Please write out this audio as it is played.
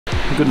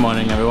Good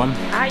morning, everyone.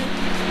 Hi.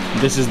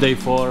 This is day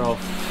 4 of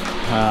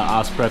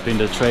us prepping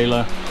the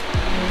trailer.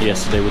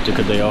 Yesterday we took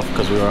a day off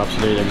because we were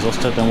absolutely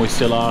exhausted, and we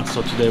still are,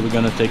 so today we're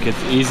gonna take it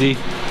easy.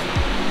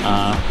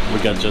 We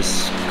got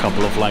just a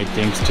couple of light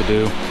things to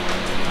do,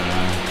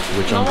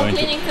 which I'm going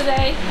to... No more cleaning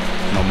today.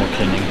 No more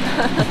cleaning.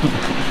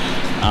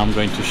 I'm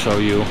going to show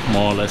you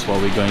more or less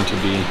what we're going to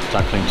be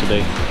tackling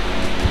today.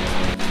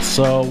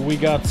 So we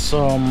got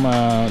some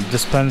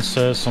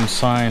dispensers, some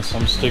signs,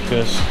 some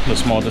stickers, the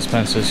small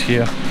dispensers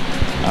here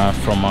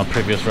from our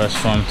previous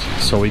restaurant.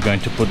 So we're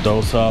going to put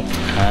those up,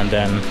 and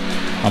then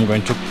I'm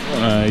going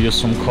to use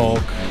some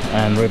caulk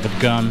and rivet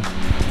gun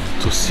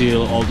to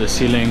seal all the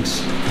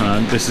ceilings.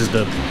 This is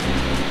the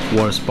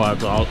worst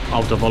part out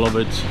of all of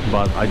it,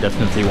 but I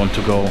definitely want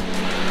to go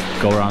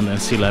around and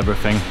seal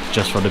everything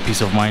just for the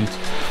peace of mind.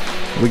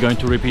 We're going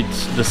to repeat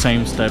the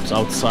same steps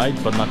outside,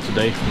 but not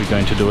today. We're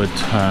going to do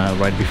it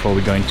right before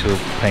we're going to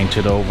paint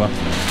it over.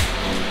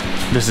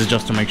 This is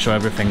just to make sure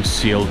everything's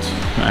sealed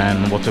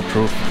and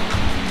waterproof.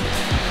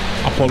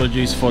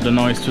 Apologies for the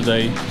noise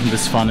today.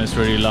 This fan is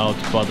really loud,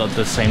 but at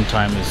the same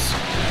time it's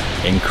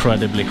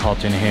incredibly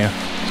hot in here.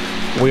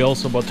 We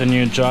also bought a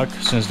new jug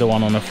since the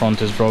one on the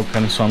front is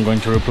broken, so I'm going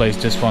to replace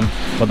this one,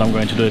 but I'm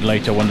going to do it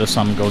later when the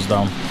sun goes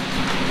down.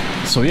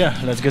 So yeah,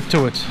 let's get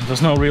to it.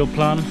 There's no real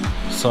plan,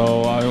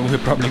 so we're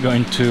probably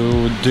going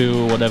to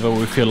do whatever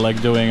we feel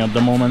like doing at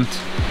the moment.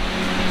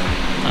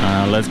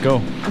 Let's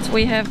go.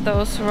 We have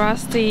those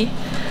rusty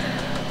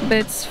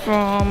bits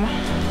from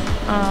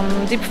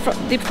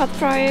deep fat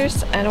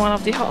fryers and one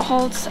of the hot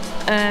holes,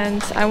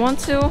 and I want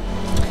to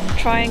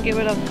try and get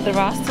rid of the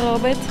rust a little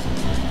bit.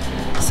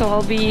 So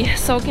I'll be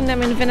soaking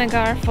them in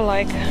vinegar for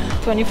like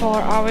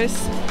 24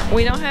 hours.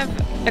 We don't have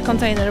a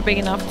container big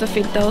enough to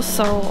fit those,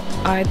 so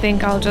I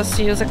think I'll just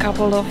use a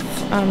couple of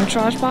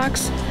trash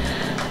bags,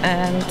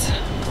 and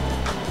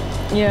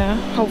yeah,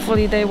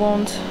 hopefully they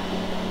won't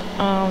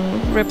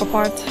rip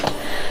apart,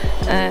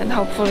 and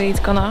hopefully it's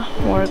gonna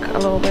work a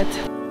little bit.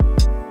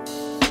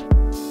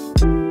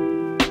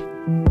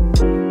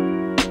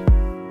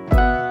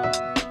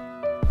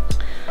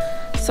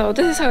 So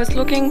this is how it's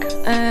looking,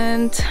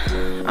 and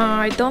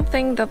I don't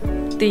think that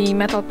the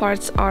metal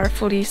parts are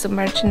fully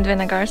submerged in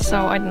vinegar,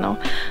 so I don't know.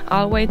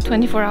 I'll wait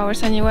 24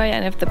 hours anyway,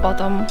 and if the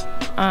bottom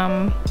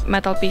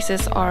metal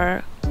pieces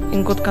are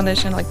in good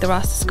condition, like the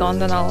rust is gone,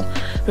 then I'll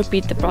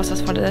repeat the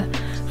process for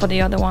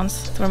the other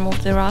ones to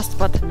remove the rust,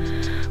 but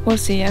we'll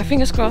see.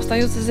 Fingers crossed. I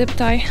use the zip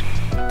tie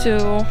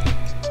to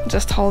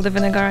just hold the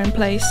vinegar in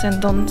place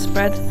and don't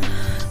spread,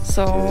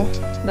 so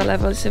the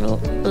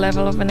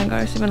level of vinegar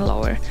is even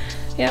lower.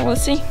 Yeah, we'll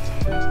see.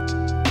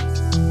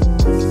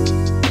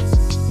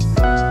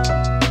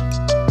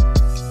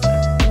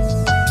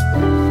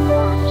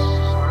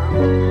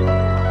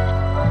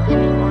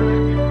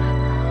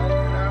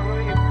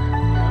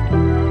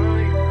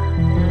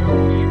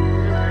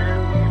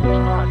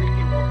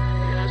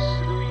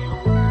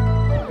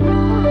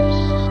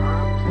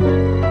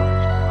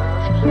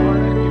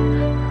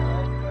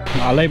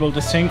 I labeled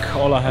the sink.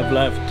 All I have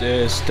left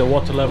is the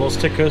water level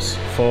stickers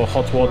for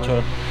hot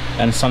water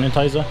and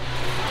sanitizer.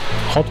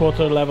 Hot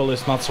water level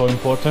is not so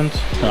important,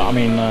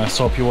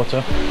 soapy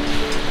water,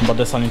 but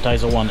the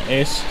sanitizer one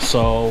is.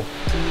 So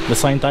the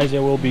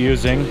sanitizer we'll be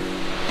using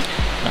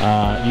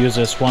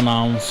uses 1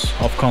 ounce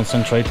of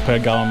concentrate per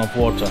gallon of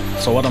water.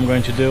 So what I'm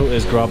going to do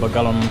is grab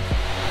a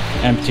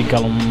empty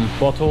gallon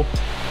bottle,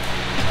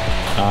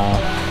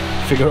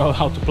 figure out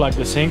how to plug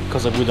the sink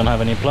because we don't have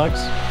any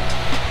plugs,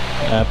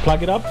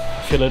 plug it up,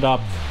 fill it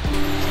up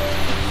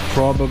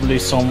probably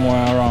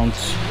somewhere around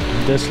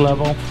this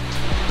level,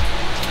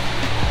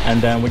 and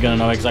then we're gonna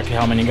know exactly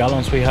how many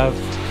gallons we have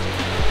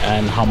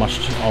and how much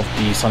of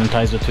the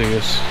sanitizer to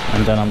use,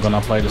 and then I'm gonna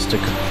apply the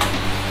sticker.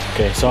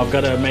 Okay, so I've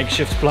got a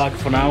makeshift plug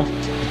for now.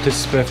 This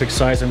is perfect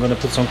size. I'm gonna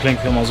put some cling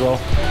film as well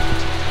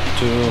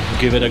to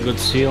give it a good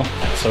seal.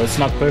 So it's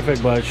not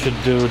perfect, but it should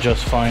do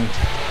just fine,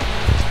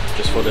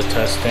 just for the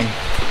testing.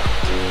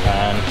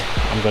 And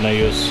I'm gonna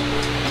use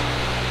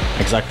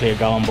exactly a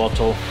gallon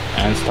bottle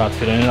and start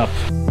filling it up.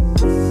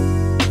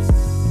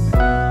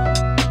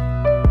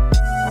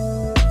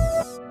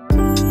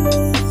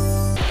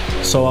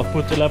 So I've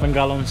put 11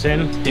 gallons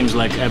in. Seems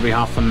like every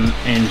half an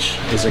inch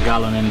is a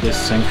gallon in this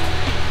sink.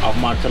 I've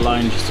marked the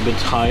line just a bit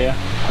higher,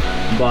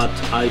 but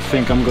I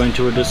think I'm going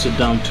to reduce it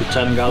down to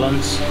 10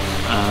 gallons,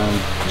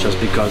 just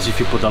because if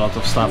you put a lot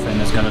of stuff in,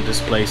 it's gonna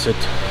displace it.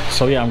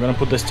 So yeah, I'm gonna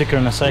put the sticker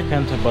in a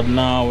second, but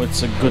now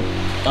it's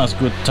as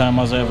good time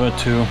as ever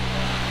to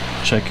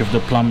check if the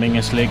plumbing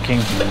is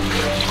leaking.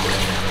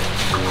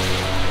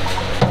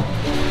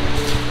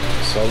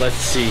 So let's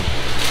see.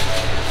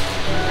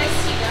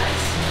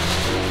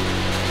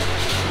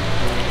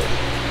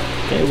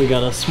 Okay, we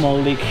got a small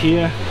leak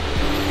here.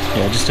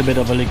 Yeah, just a bit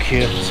of a leak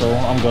here, so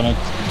I'm gonna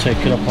take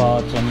it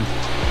apart and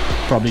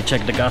probably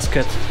check the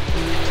gasket.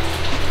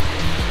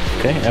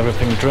 Okay,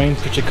 everything drained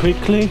pretty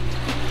quickly.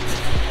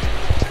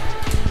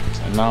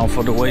 And now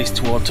for the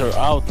wastewater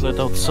outlet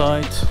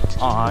outside.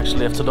 Oh, I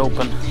actually left it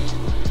open.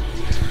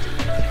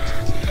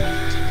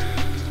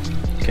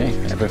 Okay,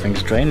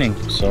 everything's draining,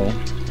 so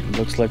it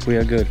looks like we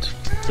are good.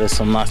 There's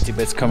some nasty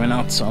bits coming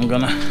out, so I'm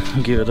gonna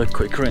give it a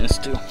quick rinse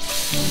too.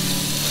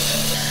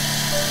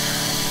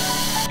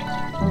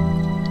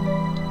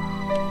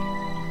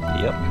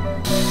 Yep.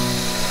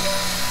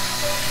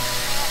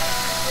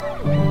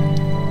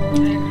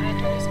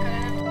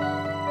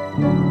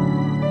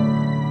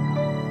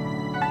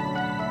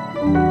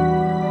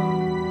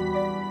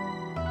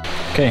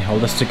 Okay, all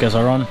the stickers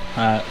are on.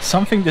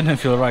 Something didn't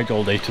feel right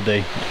all day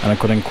today, and I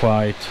couldn't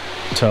quite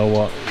tell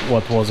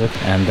what was it.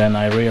 And then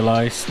I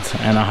realized,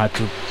 and I had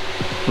to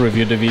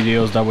review the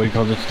videos that we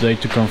recorded today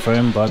to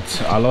confirm, but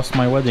I lost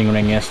my wedding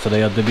ring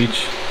yesterday at the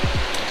beach.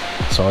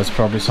 So it's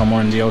probably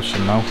somewhere in the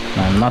ocean now.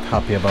 I'm not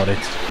happy about it.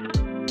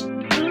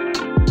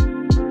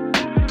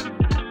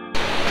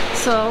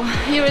 So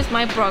here is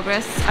my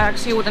progress. I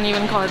actually wouldn't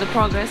even call it a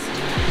progress.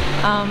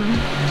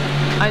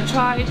 I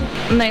tried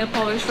nail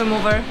polish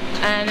remover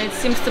and it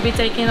seems to be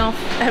taking off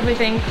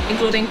everything,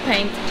 including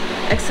paint,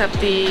 except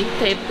the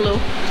tape glue.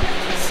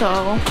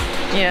 So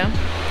yeah,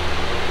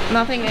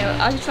 nothing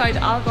else. I tried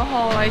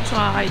alcohol, I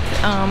tried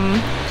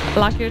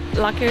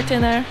lacquer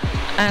thinner,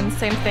 and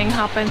same thing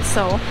happened.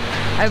 So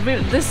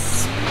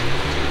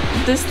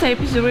this tape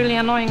is really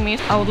annoying me.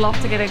 I would love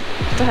to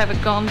have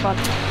it gone, but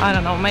I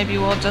don't know, maybe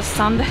we'll just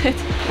sand it.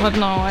 But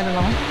no, I don't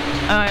know.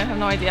 I have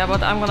no idea,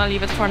 but I'm gonna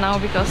leave it for now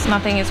because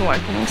nothing is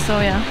working, so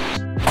yeah.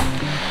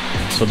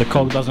 So the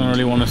caulk doesn't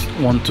really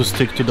want to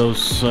stick to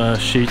those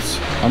sheets.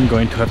 I'm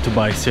going to have to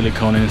buy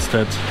silicone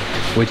instead,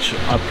 which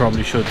I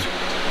probably should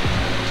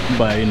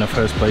buy in the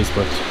first place,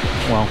 but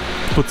well,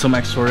 put some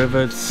extra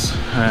rivets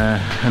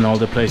in all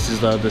the places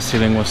that the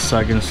ceiling was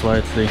sagging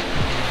slightly.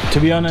 To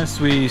be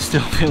honest, we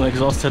still feel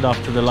exhausted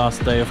after the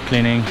last day of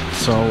cleaning,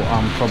 so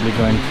I'm probably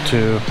going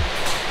to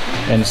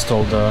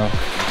install the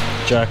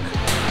jack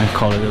and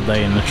call it a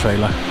day in the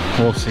trailer.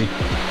 We'll see.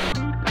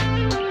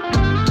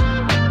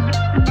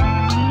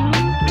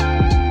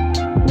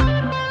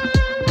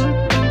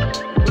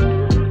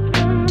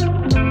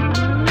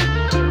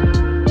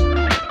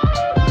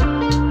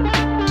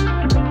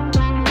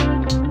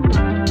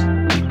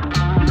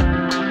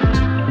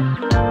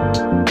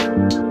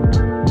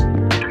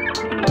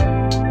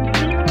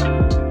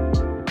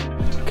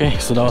 Okay,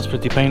 so that was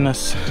pretty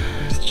painless.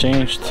 It's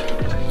changed.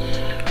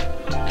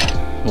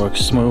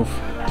 Works smooth.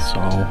 So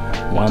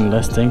one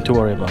less thing to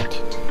worry about.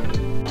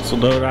 So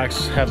the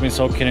racks have been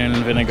soaking in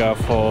vinegar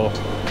for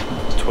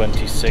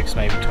 26,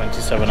 maybe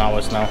 27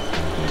 hours now.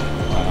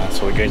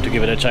 So we're going to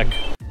give it a check.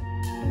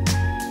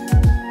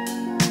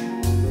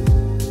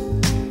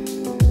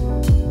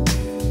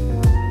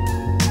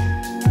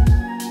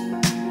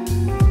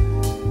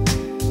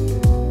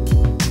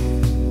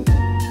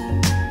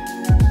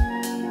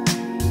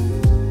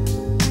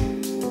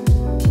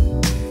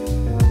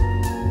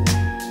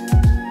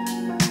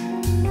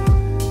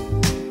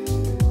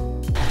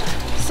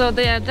 So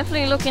they are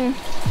definitely looking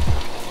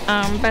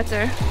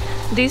better.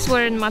 These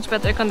were in much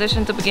better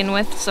condition to begin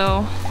with,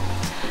 so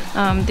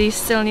these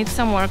still need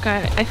some work.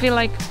 I feel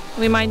like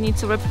we might need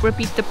to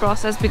repeat the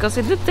process because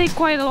it did take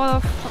quite a lot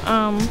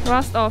of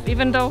rust off,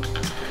 even though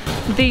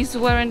these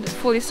weren't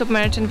fully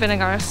submerged in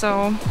vinegar,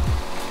 so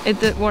it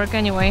did work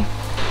anyway.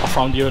 I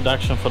found the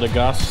reduction for the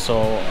gas,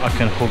 so I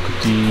can hook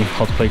the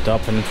hot plate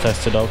up and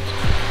test it out.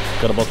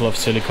 Got a bottle of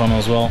silicone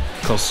as well,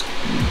 because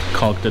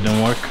caulk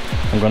didn't work.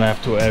 I'm gonna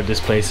have to air this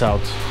place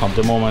out. At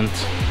the moment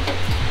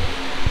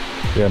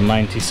we are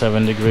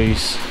 97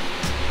 degrees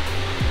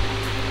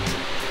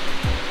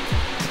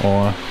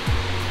or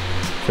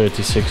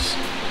 36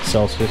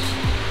 Celsius.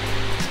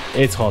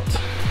 It's hot.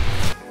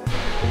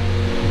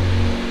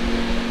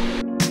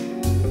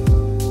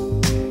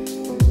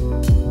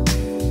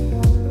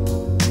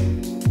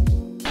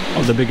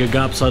 All the bigger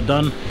gaps are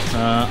done.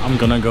 I'm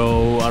gonna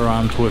go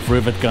around with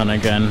rivet gun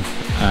again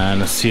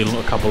and seal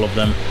a couple of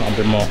them a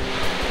bit more,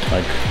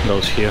 like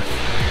those here.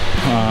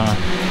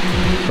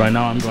 Right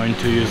now I'm going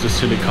to use the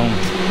silicone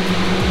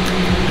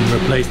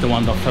and replace the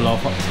one that fell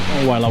off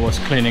while I was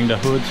cleaning the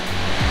hood.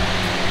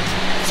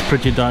 It's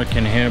pretty dark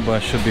in here,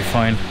 but it should be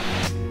fine.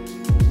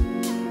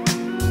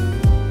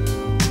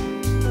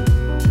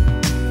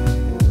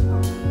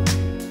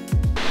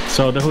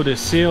 So the hood is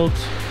sealed.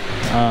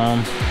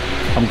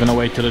 I'm gonna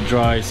wait till it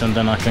dries and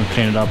then I can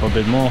clean it up a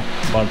bit more,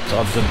 but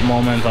at the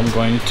moment I'm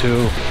going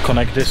to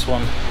connect this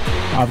one.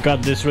 I've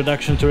got this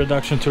reduction to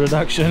reduction to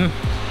reduction.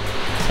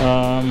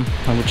 I'm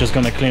just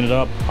gonna clean it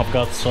up. I've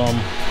got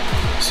some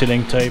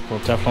sealing tape or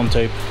Teflon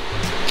tape.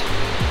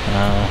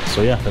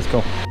 So yeah, let's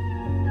go.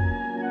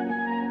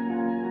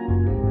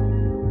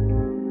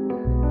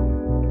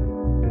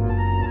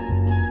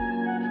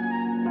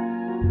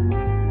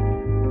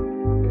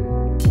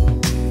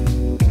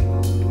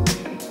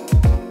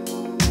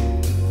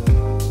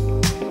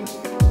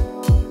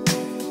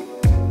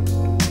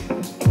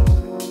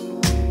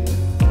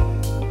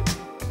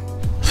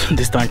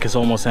 This tank is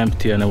almost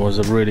empty and it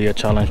was really a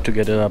challenge to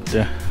get it up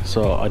there,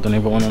 so I don't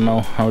even want to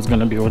know how it's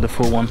gonna be with the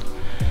full one.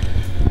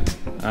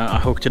 I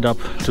hooked it up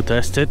to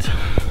test it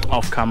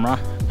off camera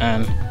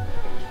and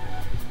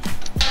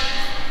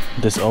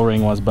this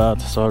o-ring was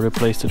bad, so I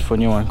replaced it for a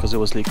new one because it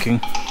was leaking.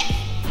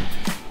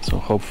 So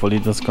hopefully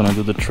that's gonna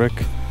do the trick.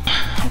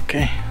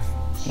 Okay,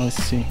 let's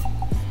see.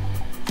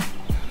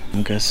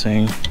 I'm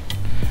guessing.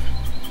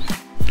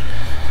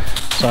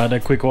 So I had a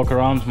quick walk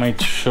around,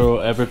 made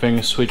sure everything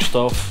is switched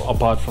off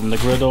apart from the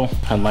griddle.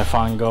 Had my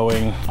fan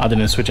going. I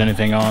didn't switch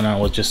anything on. I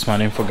was just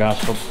smelling for gas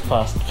for the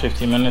past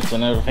 15 minutes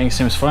and everything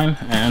seems fine.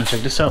 And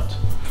check this out.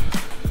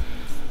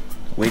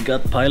 We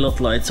got pilot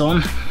lights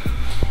on.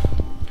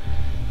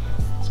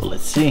 So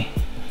let's see.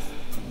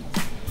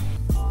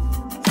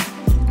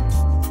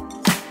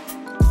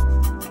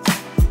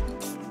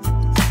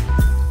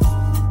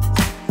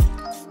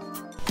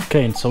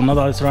 Okay, so now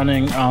that it's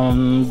running,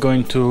 I'm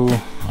going to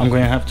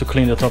have to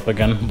clean the top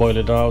again, boil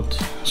it out,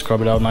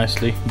 scrub it out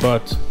nicely,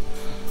 but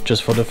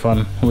just for the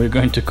fun, we're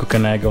going to cook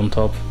an egg on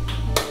top.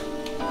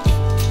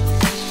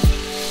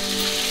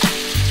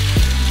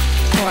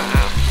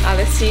 Wow,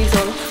 ale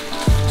season.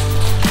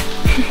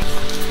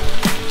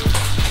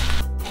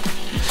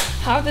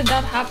 How did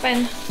that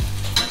happen?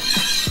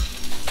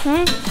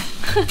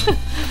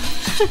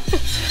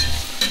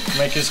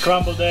 Making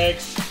scrambled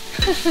eggs.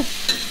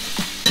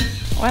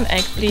 One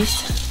egg,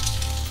 please.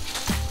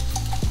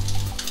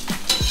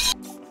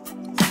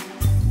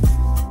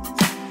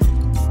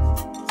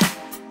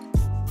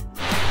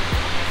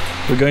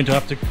 We're going to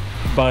have to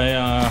buy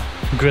a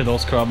griddle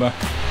scrubber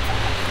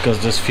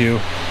because there's few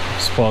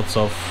spots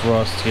of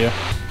rust here.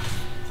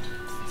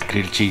 It's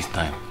grilled cheese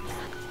time.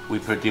 We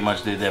pretty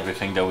much did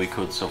everything that we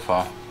could so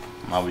far.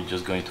 Now we're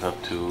just going to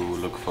have to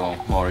look for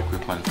more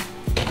equipment,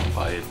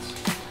 buy it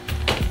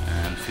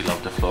and fill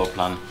up the floor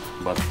plan.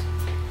 But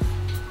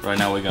right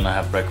now we're gonna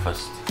have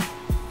breakfast.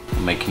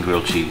 I'm making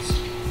grilled cheese.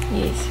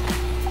 Yes.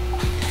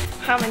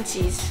 Ham and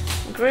cheese.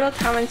 Grilled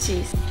ham and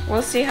cheese.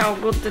 We'll see how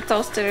good the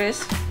toaster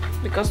is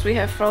because we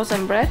have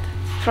frozen bread,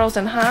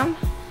 frozen ham.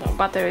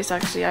 Butter is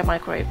actually, I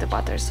microwave the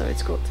butter, so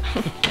it's good.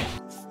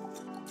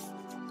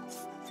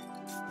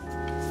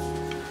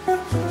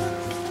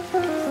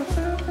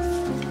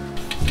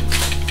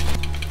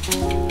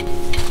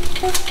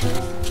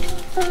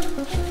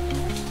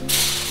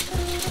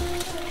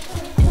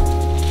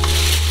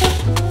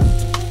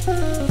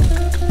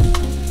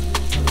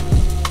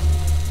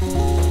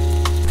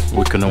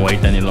 We couldn't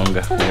wait any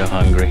longer, we are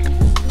hungry.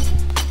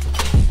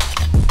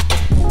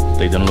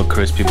 They don't look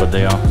crispy, but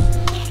they are.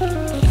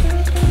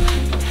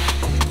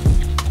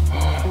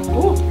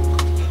 Ooh.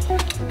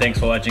 Thanks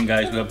for watching,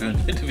 guys, we hope you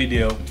enjoyed the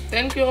video.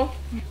 Thank you.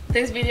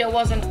 This video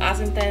wasn't as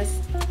intense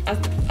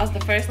as the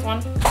first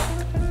one.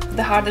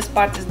 The hardest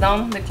part is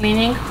done, the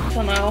cleaning.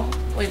 So now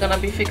we're gonna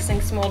be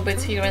fixing small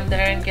bits here and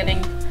there and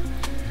getting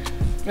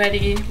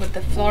ready with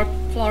the floor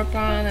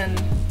plan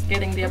and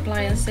getting the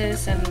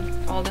appliances and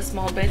all the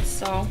small bits.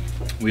 So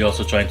we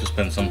also trying to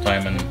spend some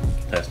time and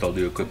test all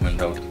the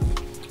equipment out,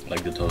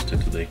 like the toaster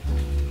today.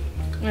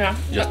 Yeah.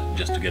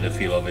 Just to get a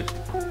feel of it.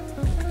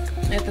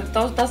 Yeah, the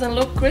toast doesn't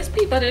look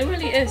crispy, but it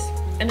really is,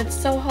 and it's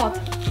so hot.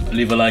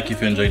 Leave a like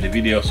if you enjoyed the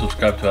video,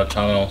 subscribe to our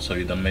channel so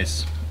you don't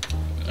miss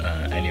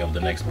any of the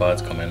next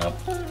parts coming up,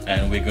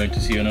 and we're going to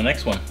see you in the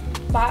next one.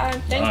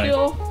 Bye. Thank Bye.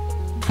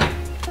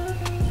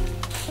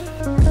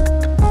 you.